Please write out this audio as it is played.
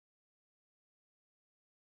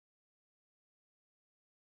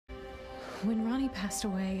When Ronnie passed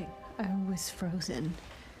away, I was frozen.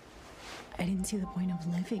 I didn't see the point of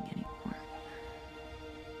living anymore.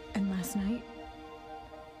 And last night,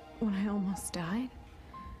 when I almost died,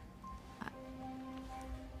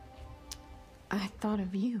 I thought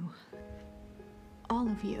of you. All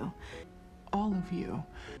of you. All of you.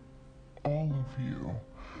 All of you.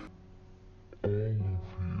 All of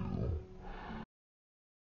you.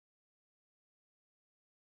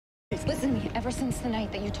 Listen to me, ever since the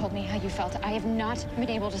night that you told me how you felt, I have not been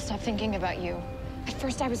able to stop thinking about you. At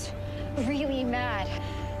first I was really mad,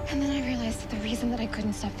 and then I realized that the reason that I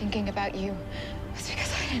couldn't stop thinking about you was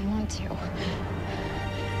because I didn't want to.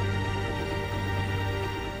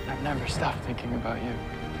 I've never stopped thinking about you.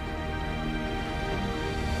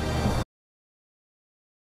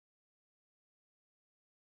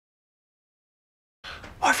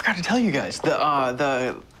 Oh, I forgot to tell you guys,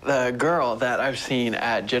 the girl that I've seen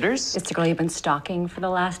at Jitters. It's the girl you've been stalking for the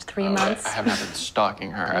last 3 months? I have not been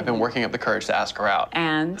stalking her. I've been working up the courage to ask her out.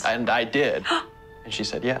 And I did. And she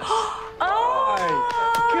said yes. Oh,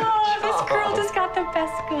 this girl just got the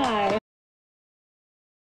best guy.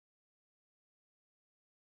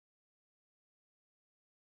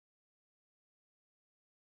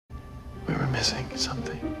 We were missing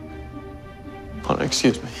something. Hold on,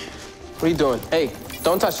 excuse me. What are you doing? Hey,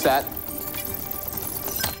 don't touch that.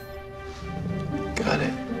 Got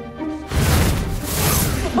it.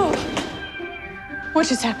 Oh. What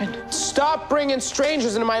just happened? Stop bringing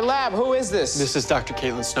strangers into my lab. Who is this? This is Dr.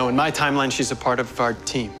 Caitlin Snow. In my timeline, she's a part of our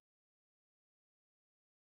team.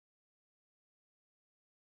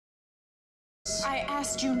 I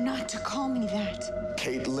asked you not to call me that.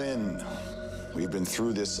 Caitlin, we've been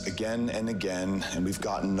through this again and again, and we've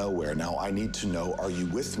gotten nowhere. Now, I need to know, are you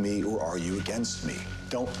with me or are you against me?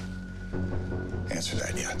 Don't answer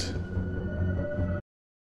that yet.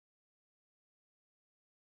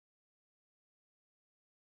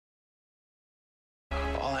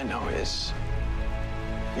 All I know is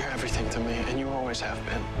you're everything to me, and you always have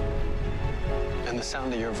been. And the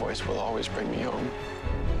sound of your voice will always bring me home.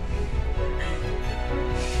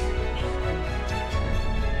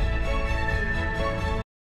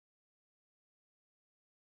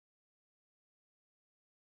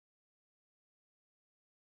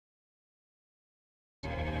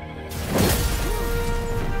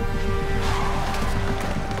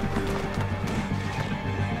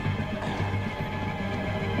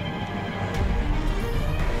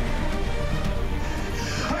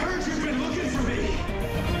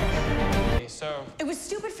 It was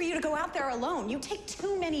stupid for you to go out there alone. You take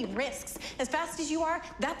too many risks. As fast as you are,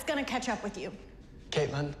 that's gonna catch up with you.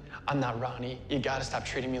 Caitlin, I'm not Ronnie. You gotta stop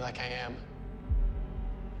treating me like I am.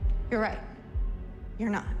 You're right.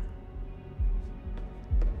 You're not.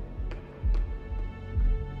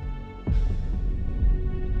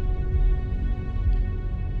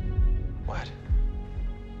 What?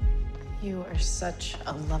 You are such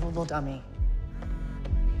a lovable dummy.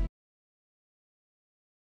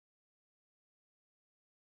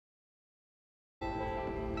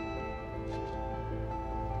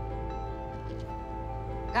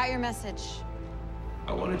 Got your message.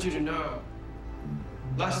 I wanted you to know,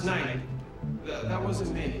 last night, that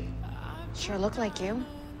wasn't me. Sure looked like you.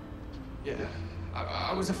 Yeah,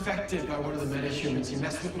 I was affected by one of the metahumans. He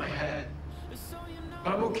messed with my head.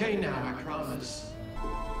 But I'm okay now, I promise.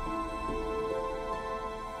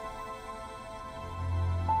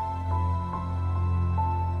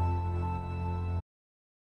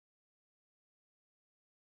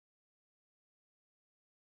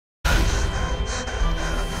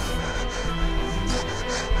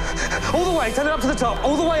 All the way, turn it up to the top,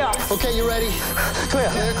 all the way up. Okay, you ready? Clear.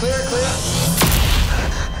 Clear, clear, clear.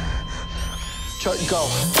 Go. Keep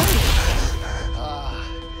going.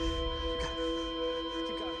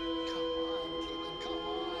 Come on, Caitlin, come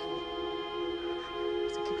on.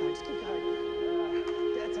 Just keep going, just keep going.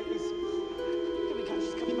 Yeah, take it easy. Here we go,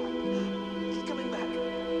 she's coming back. She's coming back.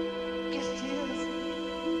 Yes, she is.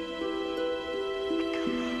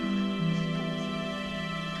 Come on.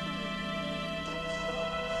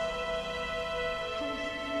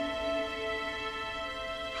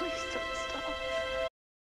 Please don't stop.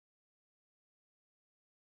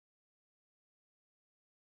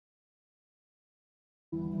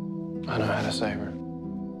 I know how to save her.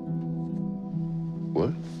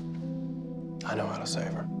 What? I know how to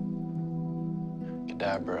save her.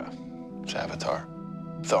 Kadabra, Avatar,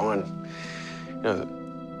 Thawne. You know,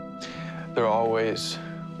 they're always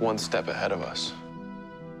one step ahead of us.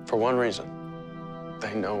 For one reason,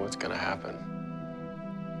 they know what's gonna happen.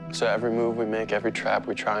 So every move we make, every trap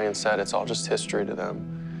we try and set, it's all just history to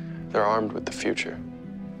them. They're armed with the future.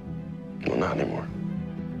 Well, not anymore.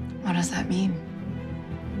 What does that mean?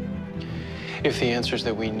 If the answers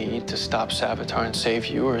that we need to stop Savitar and save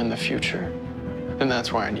you are in the future, then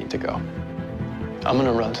that's where I need to go. I'm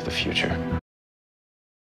gonna run to the future.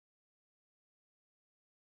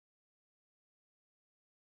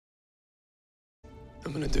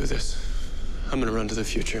 I'm gonna do this. I'm gonna run to the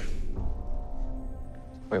future.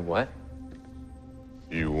 Wait, what?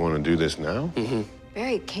 You want to do this now? Mm-hmm.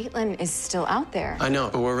 Barry, Caitlin is still out there. I know,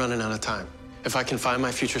 but we're running out of time. If I can find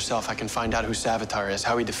my future self, I can find out who Savitar is,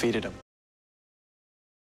 how he defeated him.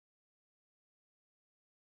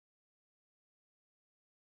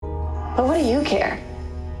 But what do you care?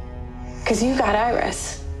 Because you got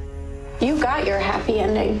Iris. You got your happy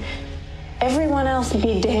ending. Everyone else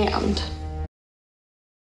be damned.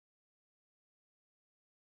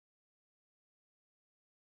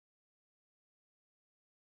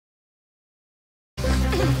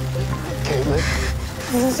 Caitlin?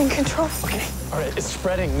 I'm losing control. Okay, all right, it's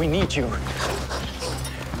spreading. We need you.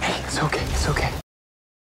 Hey, it's okay, it's okay.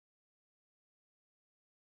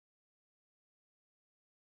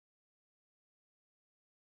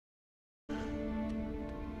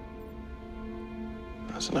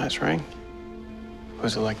 That's a nice ring.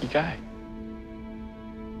 Who's the lucky guy?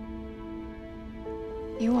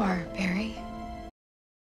 You are, Barry.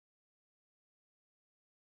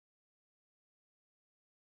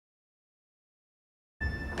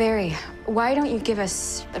 Barry, why don't you give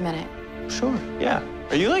us a minute? Sure, yeah.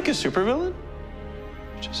 Are you like a supervillain?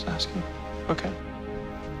 Just asking. Okay.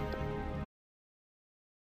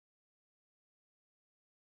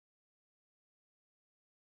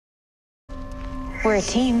 We're a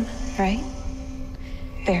team, right?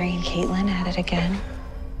 Barry and Caitlin at it again.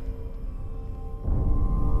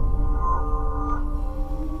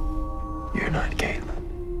 You're not Caitlin.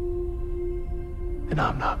 And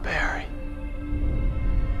I'm not Barry.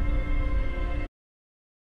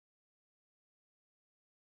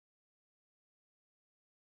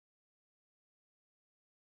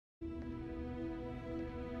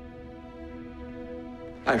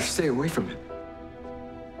 I stay away from it.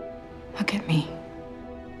 Look at me.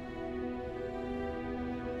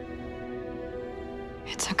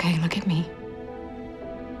 It's okay, look at me.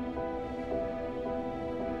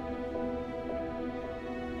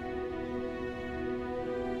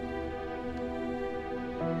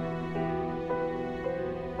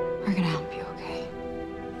 We're gonna help you, okay?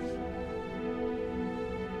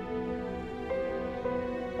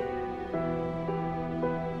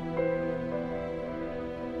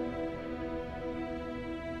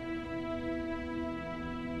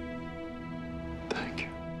 Thank you.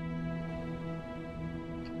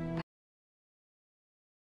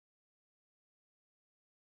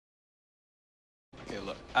 Okay,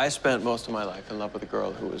 look, I spent most of my life in love with a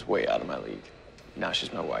girl who was way out of my league. Now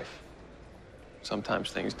she's my wife.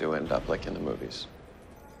 Sometimes things do end up like in the movies.